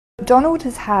Donald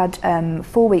has had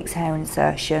 4 weeks hair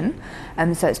insertion,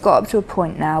 so it's got up to a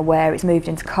point now where it's moved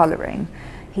into colouring.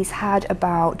 He's had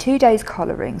about 2 days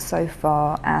colouring so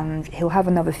far, and he'll have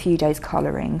another few days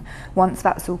colouring. Once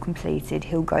that's all completed,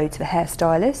 he'll go to the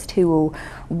hairstylist who will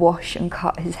wash and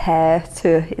cut his hair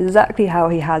to exactly how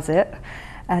he has it,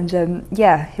 and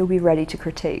yeah, he'll be ready to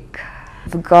critique.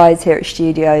 The guys here at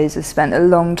Studios have spent a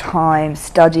long time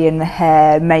studying the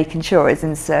hair, making sure it's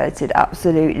inserted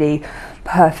absolutely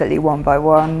perfectly one by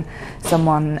one.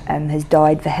 Someone has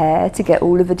dyed the hair to get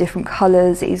all of the different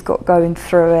colours that he's got going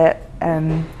through it.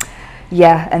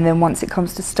 Yeah, and then once it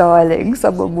comes to styling,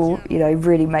 someone will,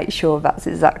 really make sure that's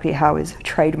exactly how his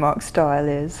trademark style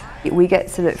is. We get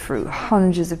to look through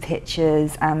hundreds of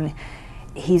pictures, and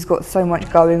he's got so much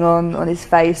going on his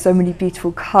face, so many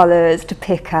beautiful colours to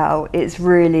pick out. It's a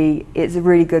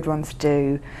really good one to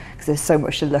do because there's so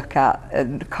much to look at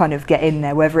and kind of get in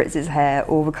there, whether it's his hair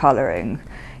or the colouring.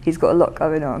 He's got a lot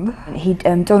going on.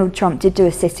 Donald Trump did do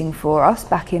a sitting for us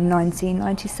back in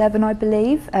 1997, I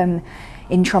believe,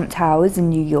 in Trump Towers in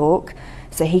New York.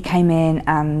 So he came in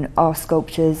and our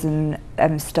sculptors and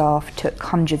staff took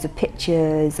hundreds of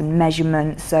pictures and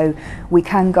measurements, so we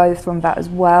can go from that as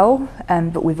well,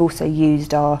 but we've also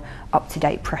used our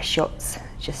up-to-date press shots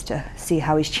just to see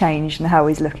how he's changed and how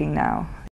he's looking now.